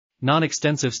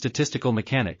Non-extensive statistical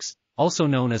mechanics, also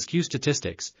known as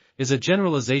Q-statistics, is a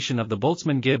generalization of the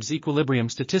Boltzmann-Gibbs equilibrium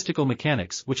statistical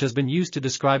mechanics which has been used to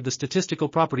describe the statistical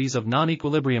properties of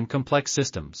non-equilibrium complex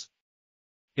systems.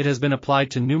 It has been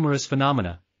applied to numerous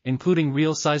phenomena, including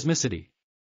real seismicity.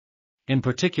 In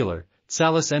particular,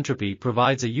 Tsallis entropy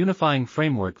provides a unifying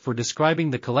framework for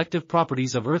describing the collective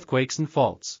properties of earthquakes and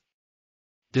faults.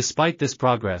 Despite this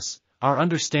progress, our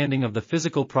understanding of the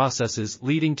physical processes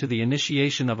leading to the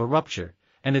initiation of a rupture,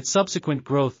 and its subsequent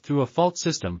growth through a fault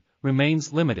system,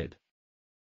 remains limited.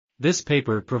 This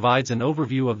paper provides an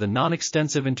overview of the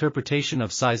non-extensive interpretation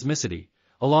of seismicity,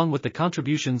 along with the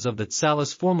contributions of the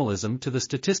Tsallis formalism to the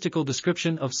statistical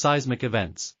description of seismic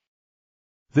events.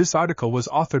 This article was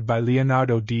authored by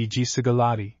Leonardo D. G.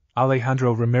 Sigalotti,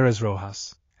 Alejandro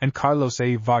Ramírez-Rojas, and Carlos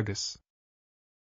A. Vargas.